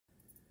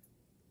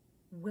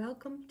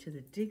Welcome to the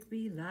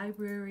Digby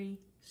Library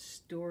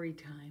Story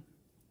Time.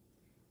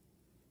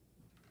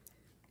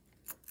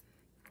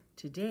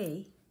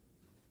 Today,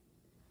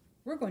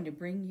 we're going to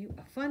bring you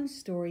a fun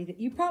story that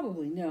you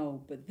probably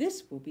know, but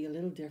this will be a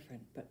little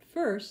different. But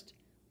first,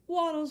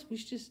 Waddles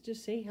wishes to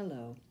say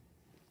hello.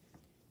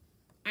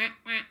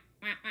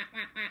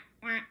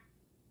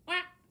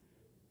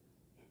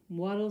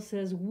 Waddles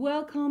says,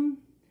 welcome,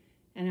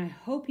 and I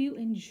hope you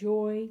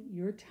enjoy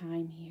your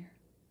time here.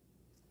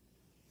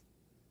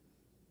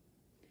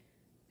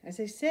 As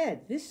I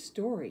said, this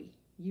story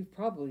you've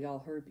probably all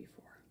heard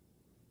before,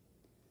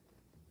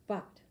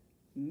 but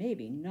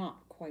maybe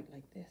not quite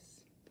like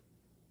this.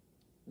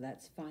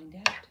 Let's find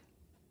out.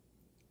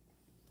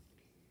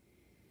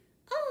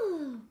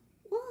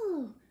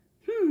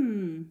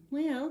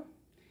 Well,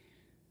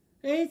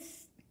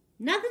 it's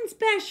nothing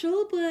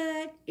special,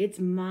 but it's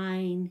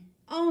mine.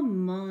 All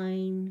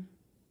mine.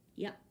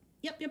 Yep.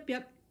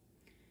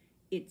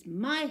 It's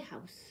my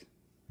house.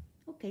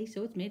 Okay,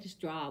 so it's made of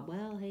straw.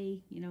 Well, hey,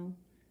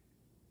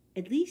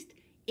 at least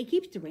it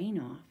keeps the rain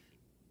off.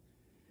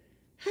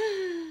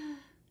 Well,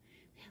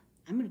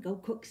 I'm going to go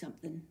cook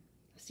something.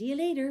 I'll see you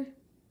later.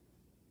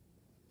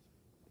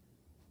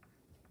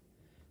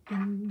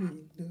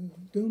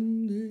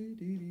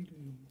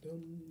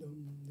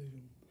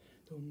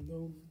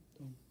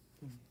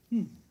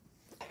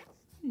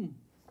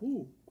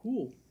 Oh,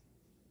 cool.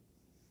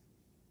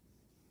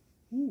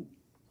 Ooh,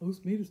 house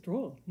made of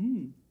straw.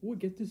 Oh, I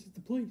guess this is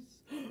the place.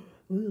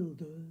 Well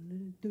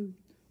done.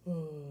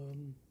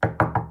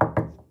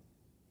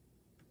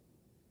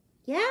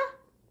 Yeah?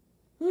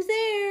 Who's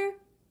there?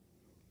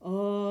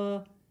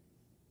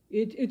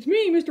 It's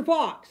me, Mr.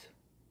 Fox.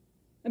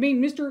 I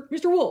mean, Mr.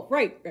 Wolf.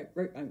 Right.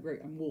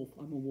 I'm Wolf.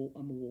 I'm a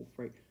wolf.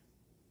 Right.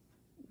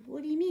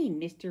 What do you mean,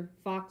 Mr.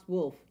 Fox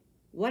Wolf?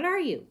 What are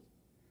you?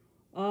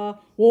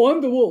 Well,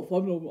 I'm the wolf.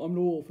 I'm the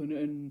wolf,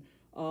 and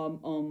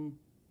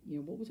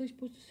what was I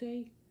supposed to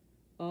say?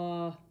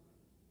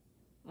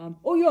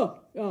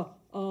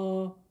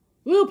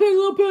 Little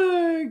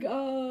pig.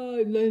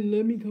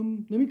 Let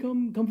me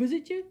come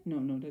visit you.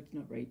 No, that's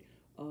not right.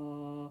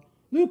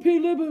 Little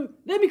pig,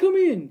 let me come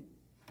in.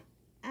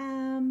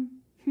 I'm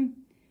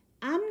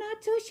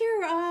not so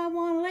sure I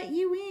want to let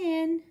you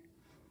in.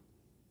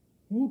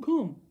 Well,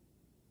 come.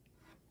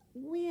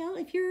 Well,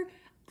 if you're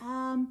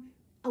a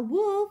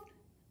wolf,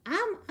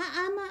 I'm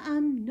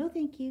no,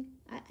 thank you.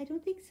 I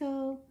don't think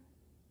so.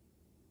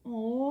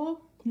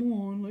 Oh, come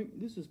on! Like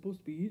this was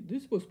supposed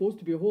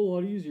to be a whole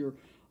lot easier.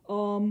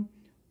 Hold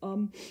on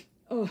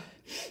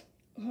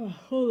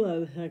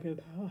a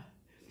second.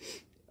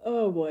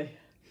 Oh boy.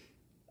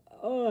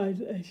 Oh, I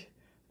think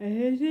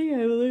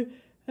I'm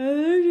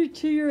allergic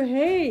to your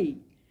hay.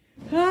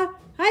 Huh?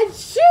 I'd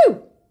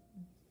shoo!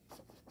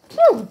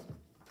 Wait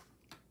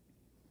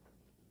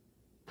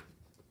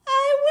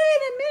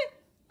a minute.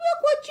 Look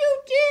what you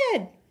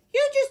did.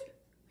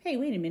 Hey,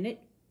 wait a minute.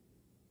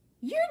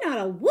 You're not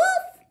a wolf.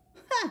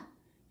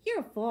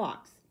 You're a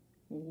fox.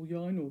 Oh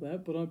yeah, I know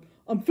that, but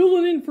I'm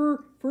filling in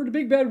for the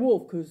big bad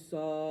wolf, cause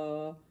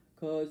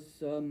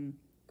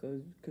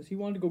he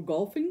wanted to go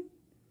golfing.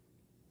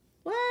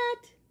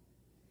 What?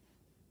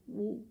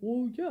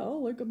 Well, yeah,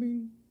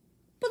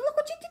 But look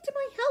what you did to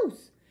my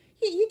house.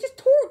 You just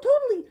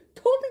totally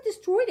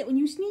destroyed it when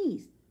you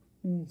sneezed.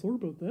 Oh, sorry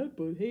about that,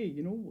 but hey,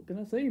 what can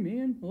I say,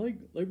 man? Like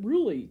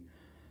really.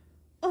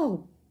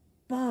 Oh,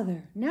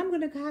 bother. Now I'm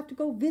gonna have to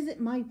go visit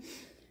my.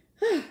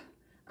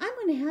 I'm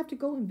going to have to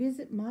go and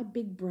visit my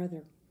big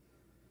brother.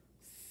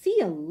 See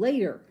you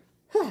later.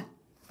 Huh.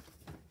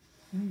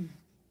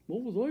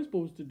 What was I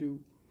supposed to do?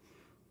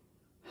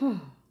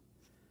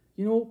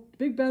 The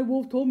big bad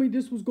wolf told me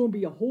this was going to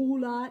be a whole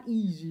lot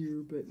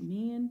easier, but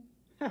man,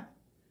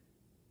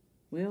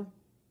 well,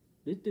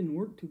 this didn't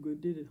work too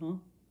good, did it, huh?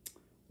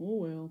 Oh,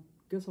 well,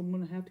 guess I'm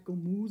going to have to go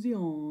mosey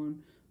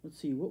on. Let's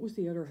see, what was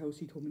the other house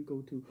he told me to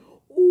go to?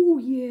 Oh,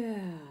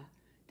 yeah,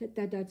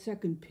 that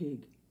second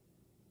pig.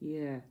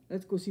 Yeah,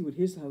 let's go see what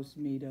his house is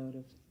made out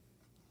of.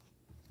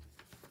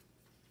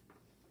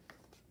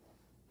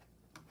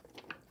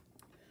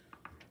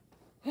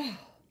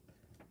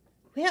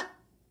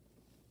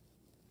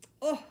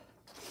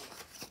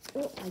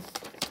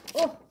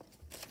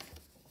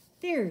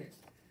 There.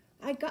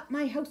 I got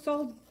my house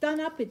all done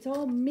up. It's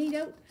all made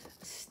out of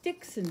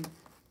sticks and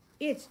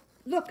it's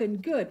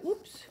looking good.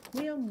 Whoops.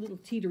 Well, a little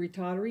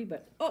teetery-tottery,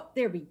 but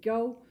there we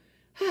go.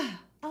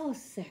 All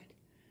set.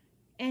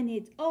 And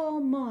it's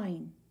all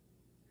mine.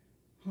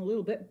 A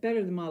little bit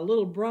better than my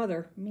little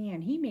brother.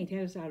 Man, he made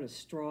his out of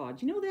straw.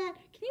 Do you know that?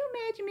 Can you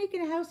imagine making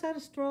a house out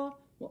of straw?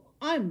 Well,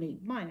 I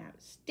made mine out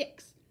of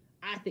sticks.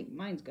 I think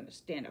mine's going to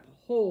stand up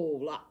a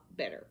whole lot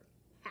better.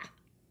 Ha!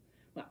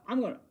 Well, I'm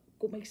going to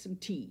go make some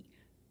tea.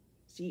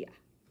 See ya.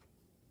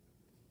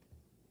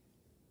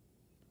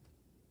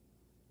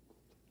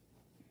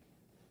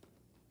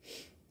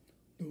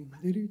 Oh,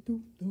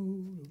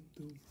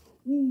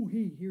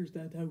 hey, here's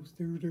that house.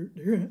 There.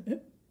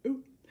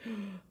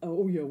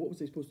 Oh, yeah, what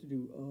was I supposed to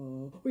do?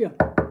 Oh, yeah.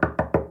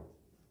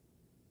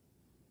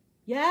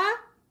 Yeah?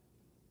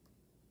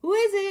 Who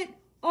is it?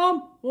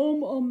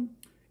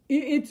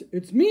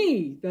 It's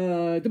me,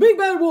 the big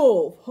bad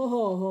wolf. Ha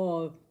ha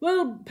ha.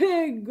 Little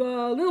pig.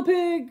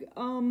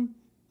 Can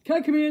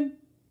I come in?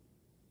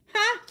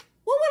 Huh?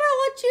 What would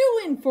I let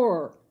you in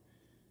for?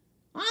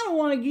 I don't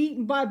want to get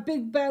eaten by a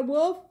big bad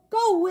wolf.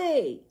 Go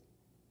away.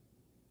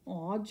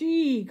 Aw,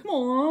 gee, come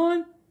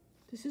on.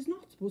 This is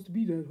not supposed to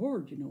be that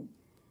hard, you know.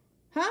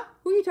 Huh?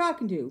 Who are you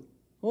talking to?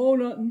 Oh,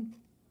 nothing.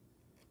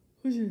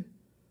 What's it?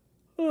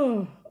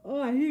 Oh,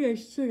 I think I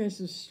got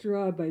some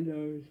straw in my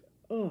nose.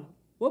 Oh,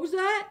 What was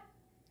that?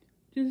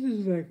 just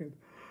a second.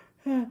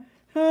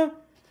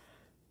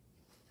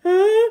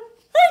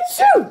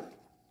 Achoo!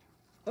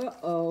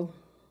 Uh-oh.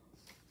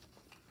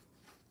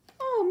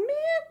 Oh,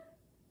 man.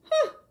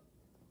 Huh.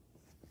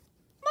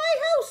 My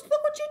house.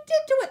 Look what you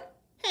did to it.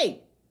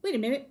 Hey, wait a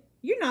minute.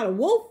 You're not a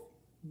wolf.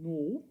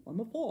 No, I'm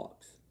a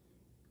fox.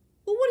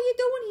 Well, what are you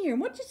doing here?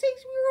 What'd you say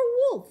you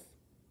were a wolf?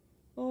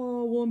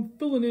 Oh, well, I'm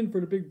filling in for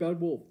the big bad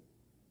wolf.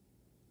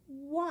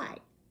 Why?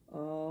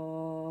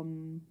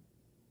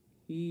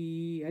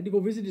 He had to go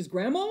visit his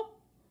grandma?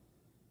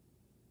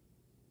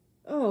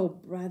 Oh,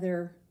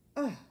 brother.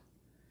 Ugh.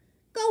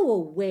 Go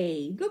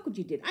away. Look what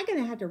you did. I'm going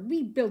to have to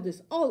rebuild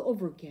this all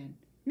over again.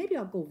 Maybe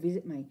I'll go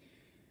visit my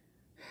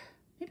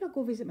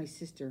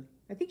sister.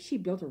 I think she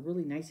built a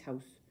really nice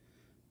house.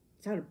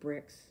 It's out of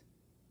bricks.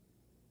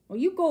 Oh,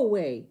 you go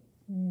away.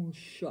 Oh,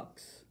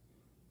 shucks.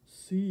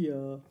 See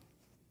ya.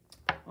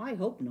 I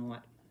hope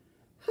not.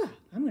 Huh,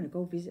 I'm going to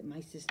go visit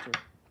my sister.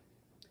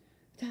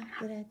 Da,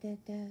 da, da, da,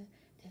 da,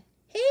 da.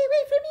 Hey,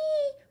 wait for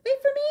me!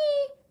 Wait for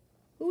me!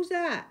 Who's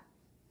that?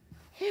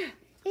 Yeah,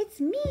 it's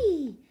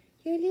me,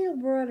 your little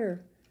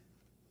brother.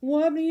 What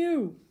happened to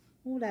you?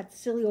 Oh, that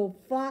silly old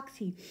fox.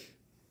 He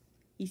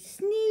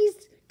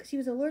sneezed because he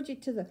was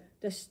allergic to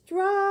the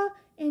straw,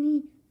 and he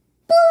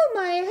blew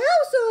my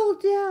house all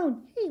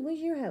down. Hey, where's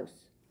your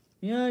house?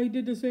 Yeah, he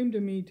did the same to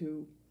me,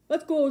 too.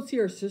 Let's go see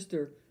our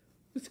sister.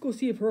 Let's go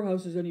see if her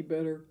house is any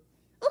better.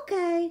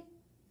 Okay,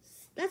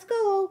 let's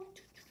go.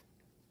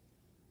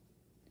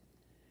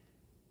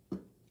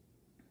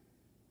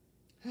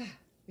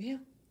 Well,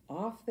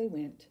 off they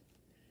went.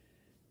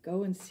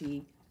 Go and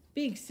see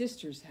Big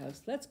Sister's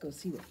house. Let's go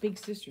see what Big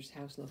Sister's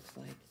house looks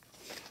like.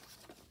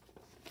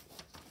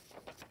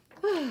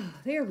 Ah,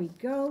 there we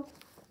go.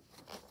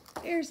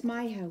 There's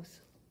my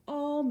house,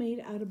 all made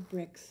out of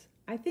bricks.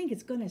 I think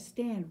it's going to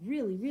stand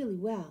really, really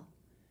well.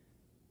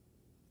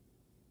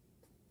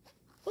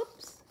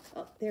 Oops.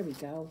 Oh, there we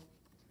go.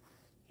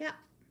 Yeah,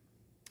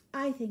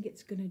 I think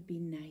it's going to be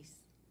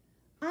nice.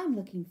 I'm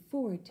looking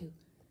forward to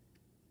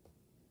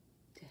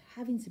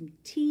having some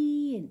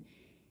tea and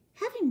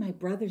having my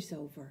brothers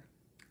over.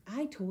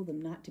 I told them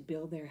not to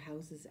build their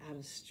houses out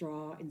of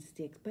straw and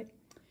sticks, but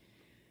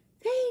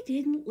they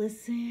didn't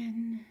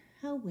listen.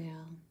 Oh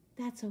well,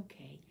 that's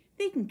okay.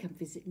 They can come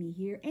visit me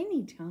here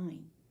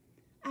anytime.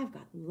 I've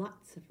got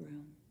lots of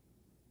room.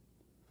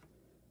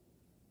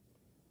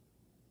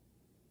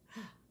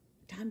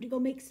 Time to go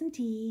make some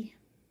tea.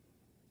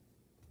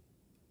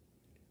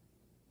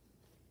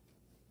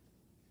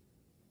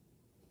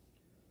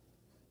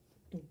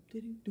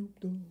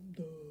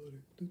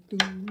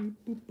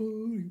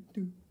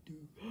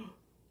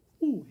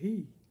 Oh,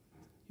 hey,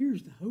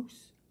 here's the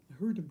house.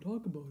 I heard them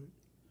talk about it.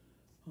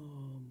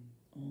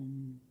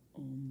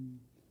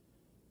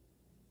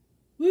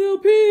 Little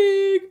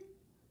pig!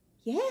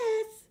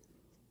 Yes,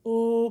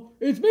 Oh,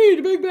 it's me,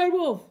 the big bad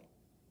wolf.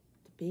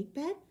 the big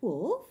bad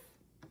wolf.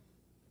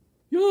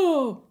 Yeah,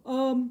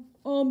 oh,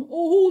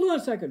 hold on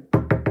a second.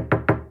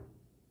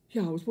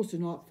 Yeah, I was supposed to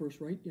knock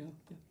first, right? Yeah.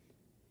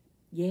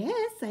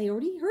 Yes, I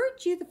already heard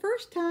you the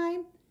first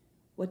time.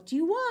 What do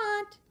you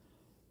want?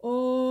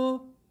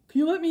 Can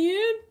you let me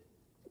in?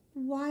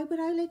 Why would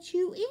I let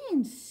you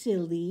in,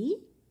 silly?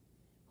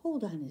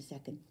 Hold on a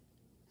second.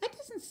 That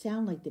doesn't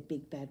sound like the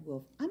big bad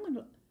wolf. I'm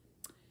gonna...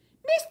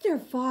 Mr.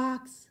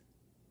 Fox,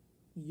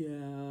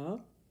 Yeah.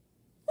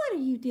 what are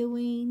you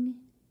doing?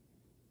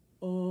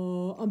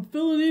 I'm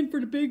filling in for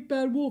the big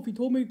bad wolf. He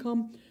told me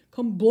to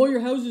come blow your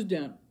houses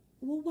down.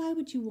 Well, why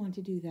would you want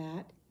to do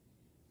that?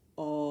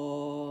 I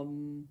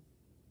don't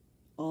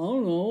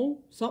know.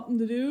 Something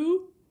to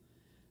do?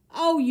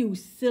 Oh, you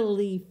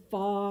silly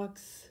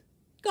fox.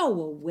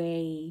 Go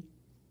away.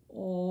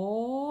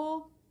 Aw.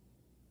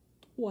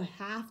 Do I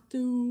have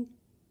to?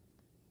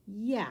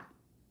 Yeah,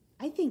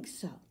 I think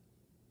so.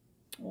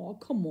 Oh,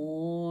 come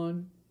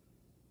on.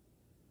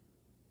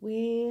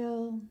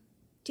 Well,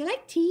 do you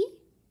like tea?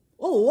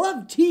 Oh,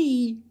 love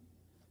tea.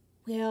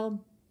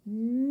 Well,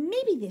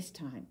 maybe this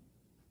time.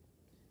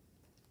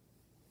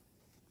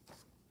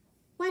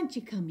 Why don't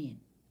you come in?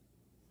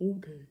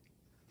 Okay.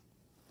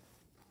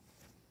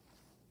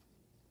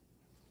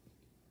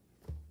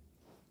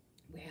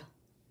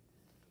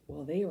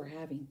 Well, they were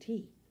having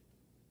tea.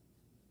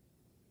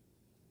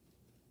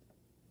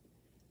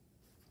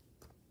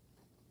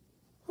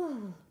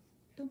 Oh,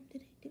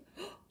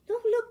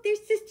 look, there's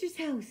Sister's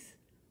house.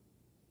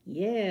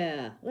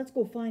 Yeah, let's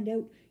go find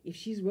out if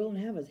she's willing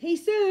to have us. Hey,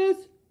 sis!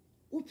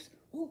 Oops.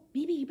 Oh,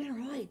 maybe you better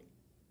hide.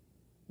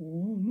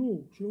 Oh,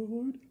 no. Should I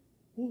hide?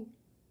 Oh.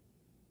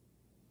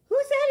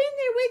 that in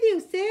there with you,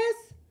 sis?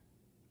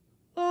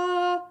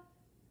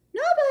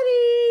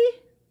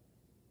 Nobody.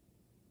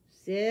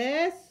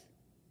 Sis?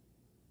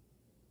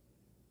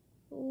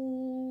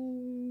 Oh,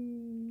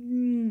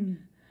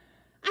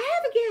 I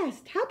have a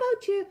guest. How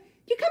about you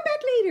come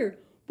back later?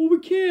 But we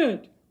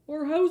can't.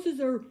 Our houses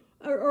are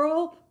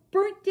all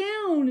burnt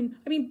down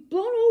and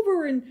blown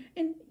over and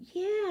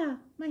yeah,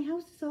 my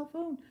house is all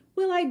phone.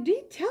 Well, I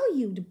did tell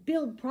you to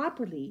build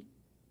properly.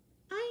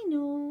 I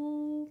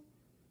know.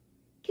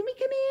 Can we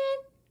come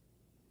in?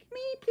 Come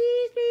in,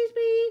 please, please,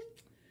 please.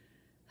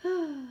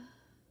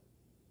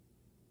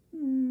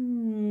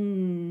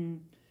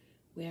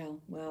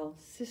 Well,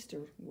 Sister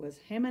was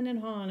hemming and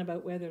hawing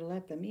about whether to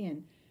let them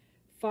in.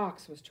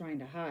 Fox was trying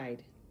to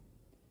hide,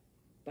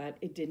 but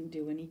it didn't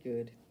do any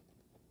good.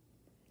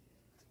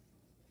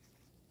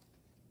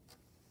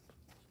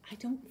 I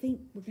don't think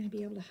we're going to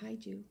be able to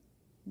hide you.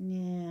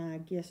 Nah, I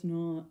guess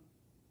not.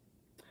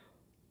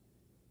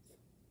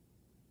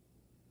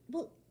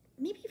 Well,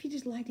 maybe if you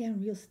just lie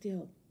down real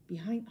still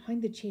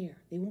behind the chair,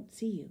 they won't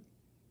see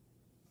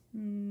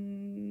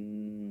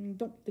you.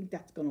 Don't think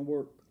that's going to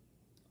work.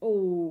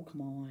 Oh,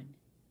 come on.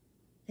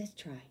 Let's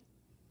try.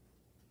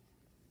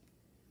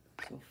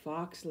 So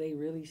Fox lay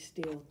really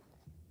still,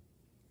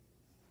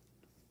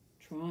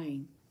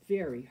 trying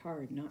very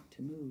hard not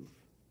to move.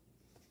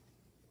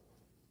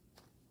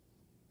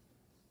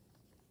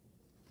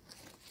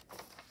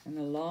 And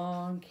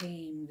along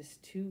came the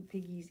two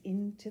piggies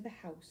into the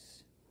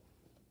house.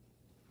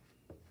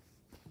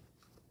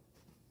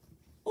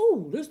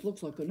 Oh, this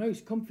looks like a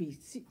nice comfy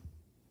seat.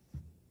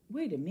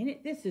 Wait a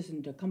minute, this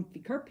isn't a comfy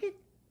carpet.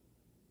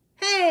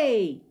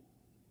 Hey,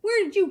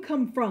 where did you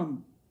come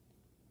from?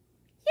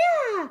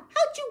 Yeah,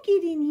 how'd you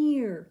get in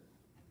here?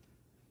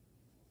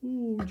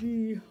 Oh,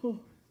 gee,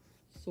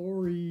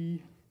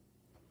 sorry.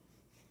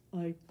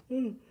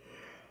 Achoo!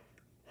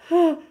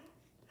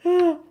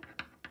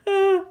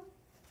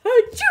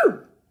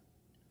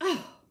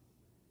 Oh,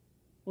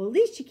 well, at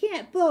least you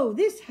can't blow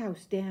this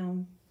house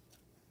down.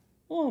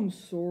 I'm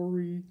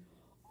sorry.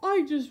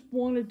 I just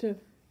wanted to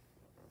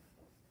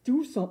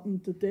do something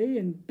today,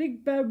 and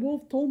Big Bad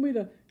Wolf told me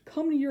to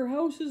come to your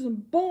houses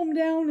and blow them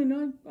down,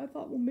 and I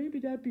thought, well, maybe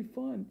that'd be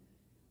fun.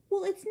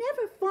 Well, it's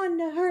never fun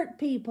to hurt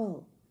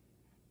people.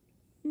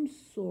 I'm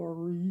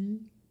sorry.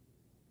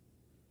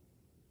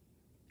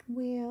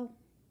 Well,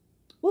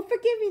 we'll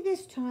forgive you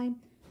this time.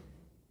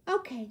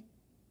 Okay,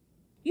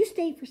 you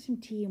stay for some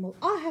tea, and we'll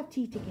all have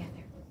tea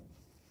together.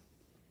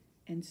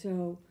 And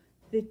so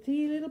the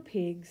 3 little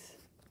pigs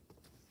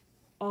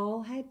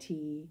all had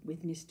tea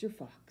with Mr.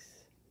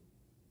 Fox.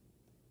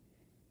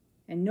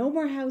 And no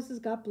more houses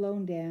got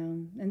blown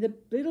down, and the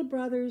little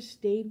brothers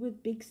stayed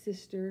with Big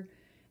Sister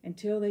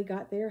until they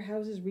got their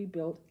houses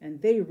rebuilt, and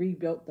they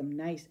rebuilt them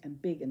nice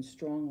and big and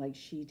strong like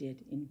she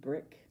did in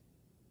brick.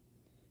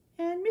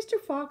 And Mr.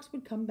 Fox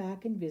would come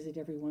back and visit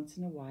every once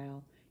in a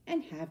while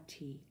and have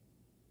tea.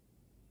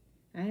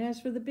 And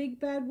as for the Big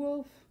Bad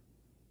Wolf,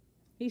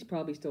 he's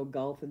probably still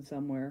golfing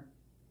somewhere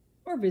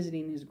or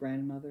visiting his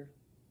grandmother.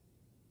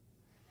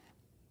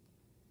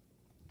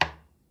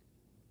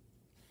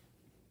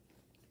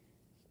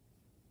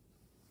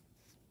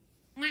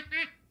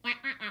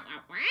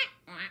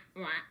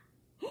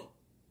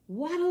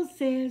 Waddles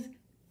says,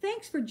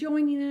 thanks for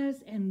joining us,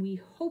 and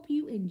we hope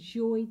you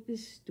enjoyed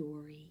this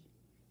story.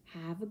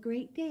 Have a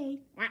great day.